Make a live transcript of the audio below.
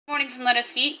morning from Let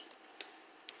Us Eat.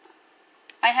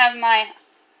 I have my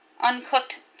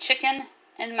uncooked chicken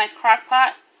in my crock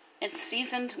pot. It's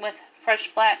seasoned with fresh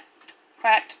black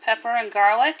cracked pepper and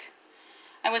garlic.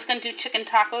 I was going to do chicken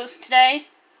tacos today,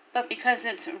 but because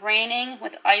it's raining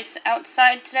with ice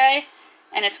outside today,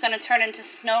 and it's going to turn into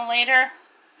snow later,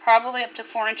 probably up to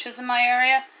 4 inches in my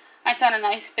area, I thought a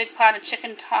nice big pot of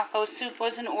chicken taco soup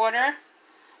was in order.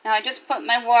 Now I just put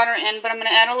my water in, but I'm going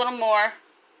to add a little more.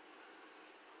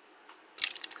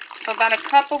 So about a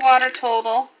cup of water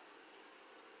total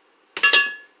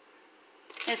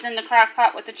is in the crock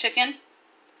pot with the chicken.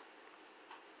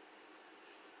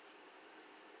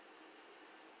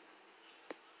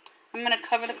 I'm going to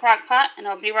cover the crock pot and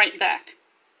I'll be right back.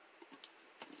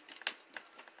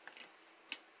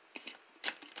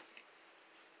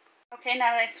 Okay, now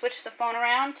that I switched the phone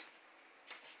around,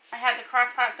 I have the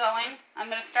crock pot going. I'm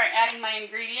going to start adding my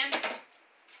ingredients.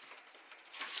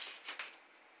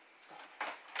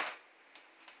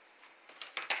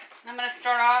 I'm going to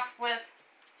start off with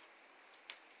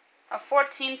a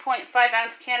 14.5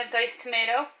 ounce can of diced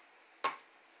tomato.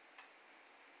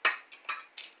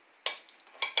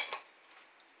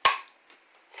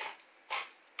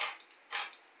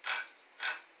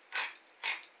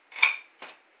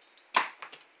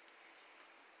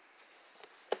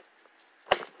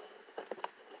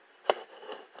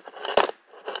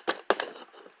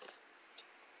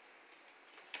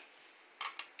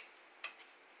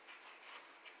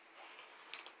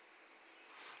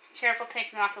 Careful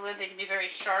taking off the lid, they can be very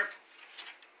sharp.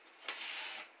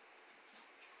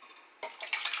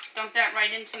 Dump that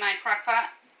right into my crock pot.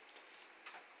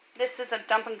 This is a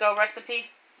dump and go recipe.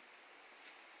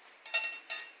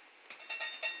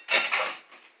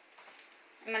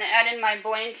 I'm going to add in my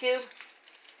bouillon cube.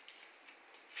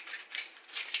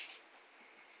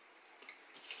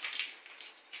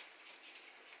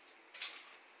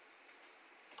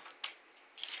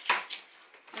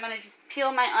 I'm going to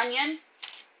peel my onion.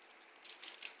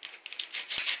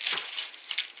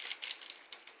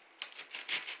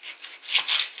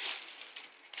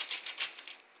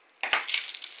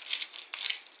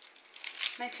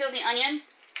 When I peel the onion,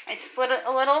 I slit it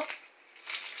a little.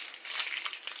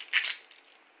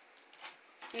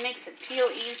 It makes it peel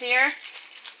easier.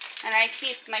 And I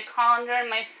keep my colander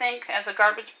in my sink as a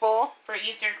garbage bowl for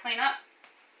easier cleanup.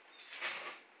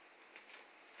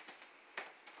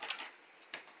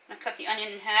 I'm going to cut the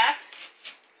onion in half.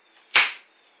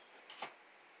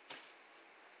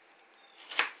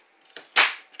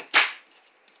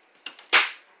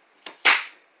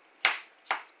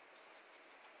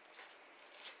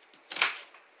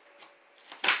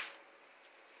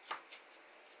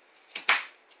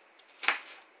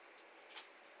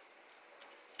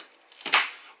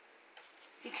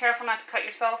 Be careful not to cut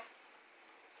yourself.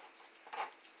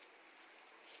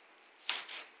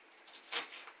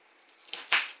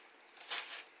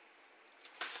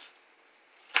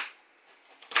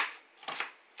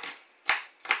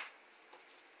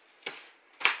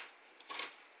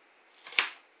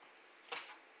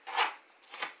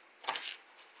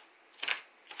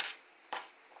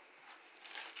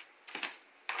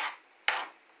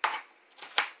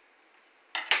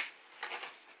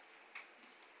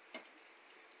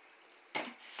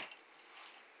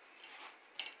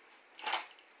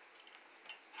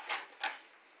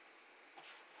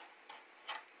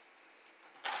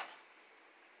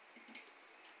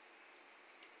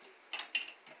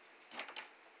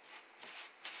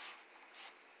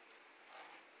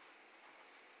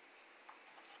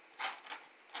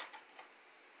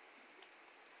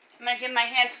 I'm going to give my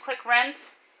hands a quick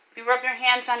rinse. If you rub your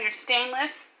hands on your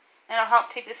stainless, it'll help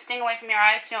take the sting away from your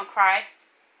eyes so you don't cry.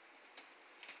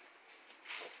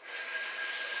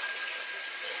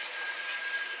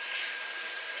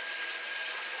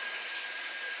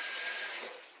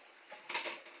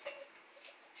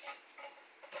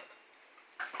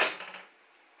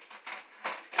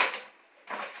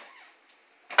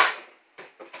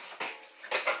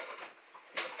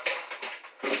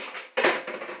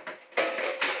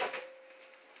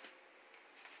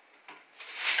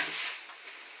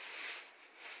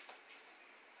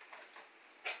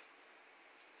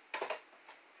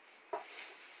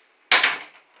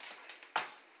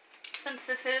 Since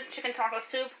this is chicken taco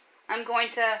soup, I'm going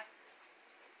to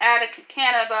add a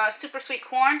can of super sweet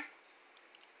corn.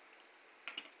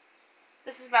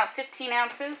 This is about 15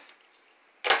 ounces.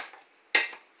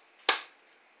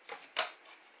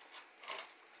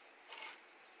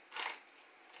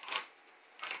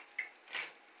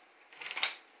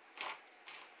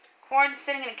 Corn's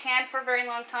sitting in a can for a very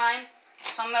long time,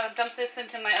 so I'm going to dump this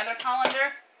into my other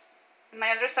colander, on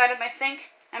my other side of my sink.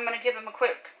 I'm going to give them a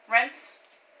quick rinse.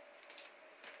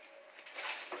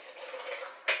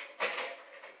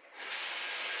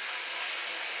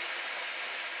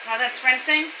 While that's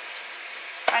rinsing,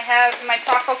 I have my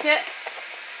taco kit.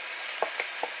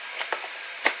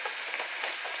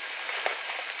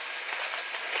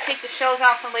 Take the shells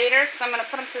out for later because I'm going to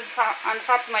put them on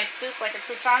top of my soup like a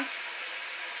crouton.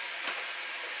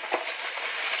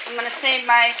 I'm going to save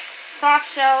my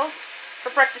soft shells for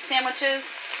breakfast sandwiches.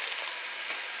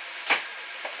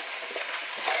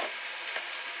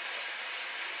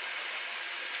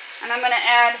 And I'm going to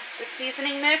add the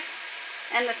seasoning mix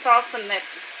and the salsa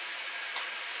mix.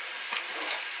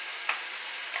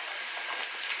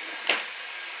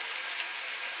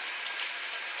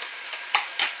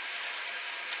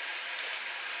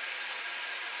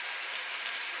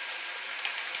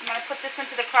 I'm going to put this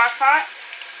into the crock pot.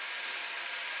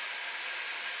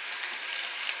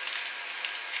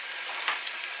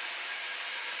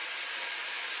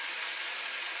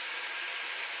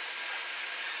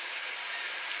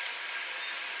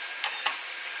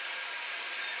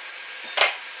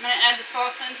 I'm going to add the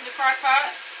salsa into the crock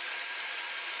pot.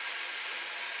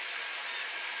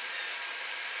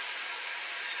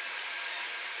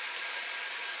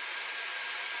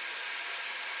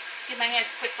 Give my hands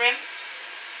a quick rinse.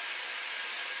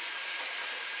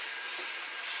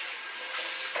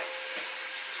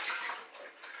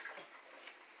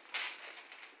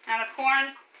 Now the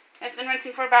corn has been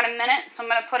rinsing for about a minute, so I'm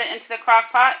going to put it into the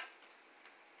crock pot.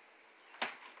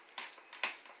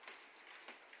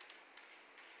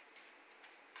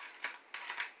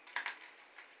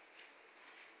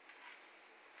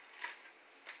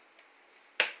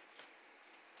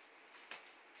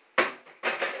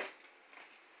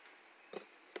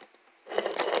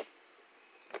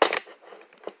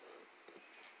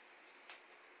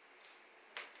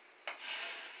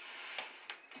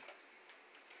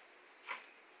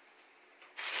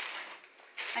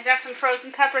 I got some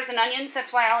frozen peppers and onions.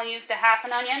 That's why I only used a half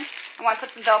an onion. I want to put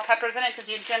some bell peppers in it because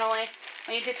you generally,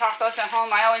 when you do tacos at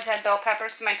home, I always add bell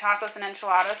peppers to my tacos and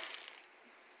enchiladas.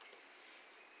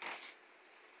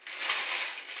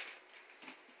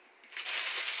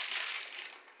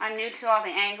 I'm new to all the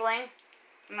angling.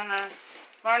 I'm going to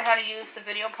learn how to use the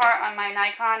video part on my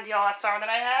Nikon DSLR that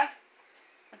I have,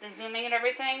 with the zooming and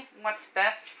everything, what's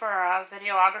best for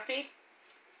videography.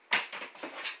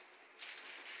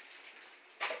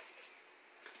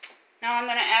 Now I'm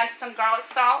going to add some garlic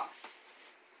salt.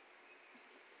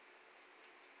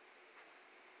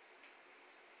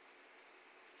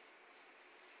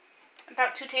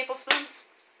 About 2 tablespoons.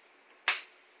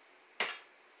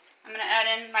 I'm going to add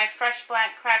in my fresh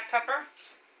black cracked pepper.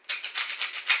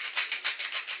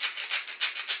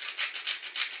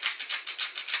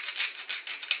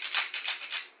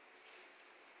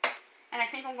 And I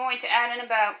think I'm going to add in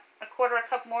about a 1/4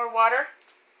 cup more water.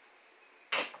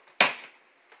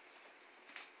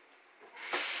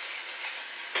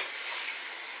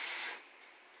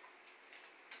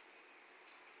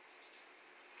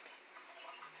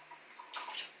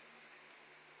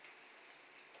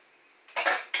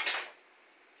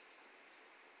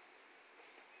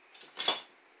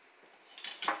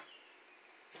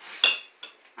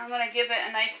 I'm going to give it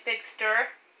a nice big stir.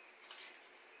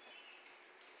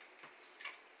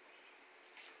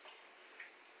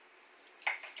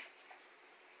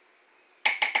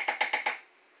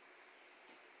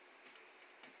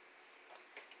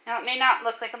 Now it may not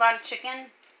look like a lot of chicken,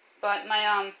 but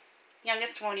my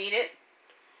youngest won't eat it.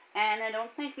 And I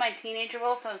don't think my teenager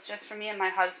will, so it's just for me and my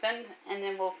husband. And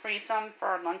then we'll freeze some for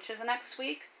our lunches next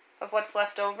week of what's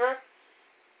left over.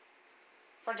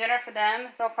 For dinner for them,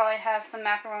 they'll probably have some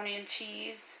macaroni and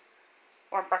cheese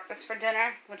or breakfast for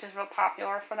dinner, which is real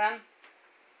popular for them.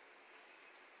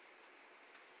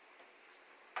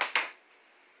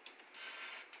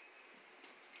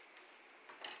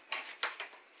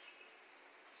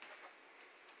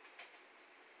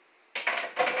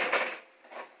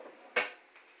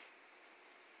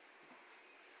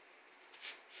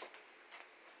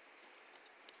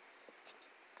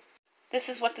 This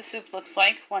is what the soup looks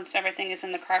like once everything is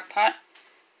in the crock pot.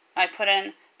 I put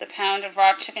in the pound of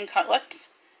raw chicken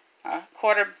cutlets, a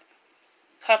 1/4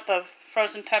 cup of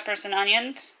frozen peppers and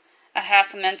onions, a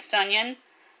half a minced onion,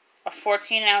 a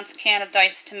 14-ounce can of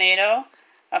diced tomato,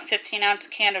 a 15-ounce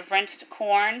can of rinsed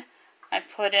corn. I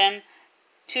put in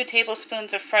 2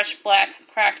 tablespoons of fresh black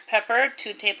cracked pepper,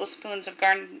 2 tablespoons of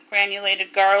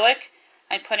granulated garlic.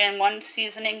 I put in 1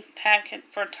 seasoning packet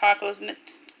for tacos,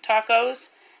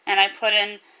 and I put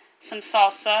in some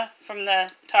salsa from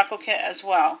the taco kit as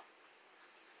well.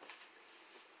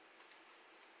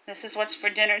 This is what's for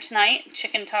dinner tonight,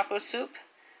 chicken taco soup.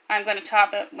 I'm going to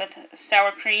top it with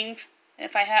sour cream,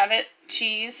 if I have it,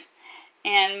 cheese,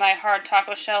 and my hard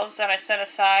taco shells that I set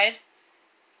aside.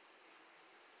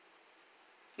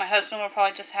 My husband will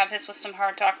probably just have his with some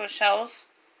hard taco shells.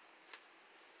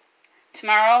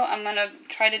 Tomorrow I'm going to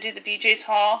try to do the BJ's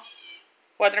haul,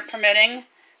 weather permitting.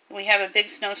 We have a big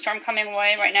snowstorm coming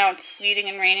away. Right now it's sleeting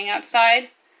and raining outside.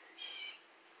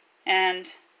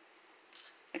 And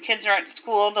the kids are at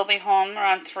school. They'll be home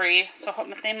around 3, so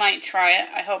they might try it.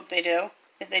 I hope they do.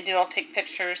 If they do, I'll take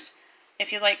pictures.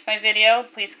 If you like my video,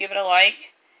 please give it a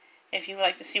like. If you would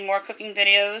like to see more cooking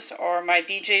videos or my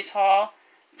BJ's haul,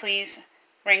 please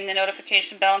ring the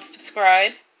notification bell and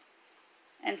subscribe.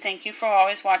 And thank you for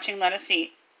always watching Let Us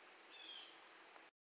Eat.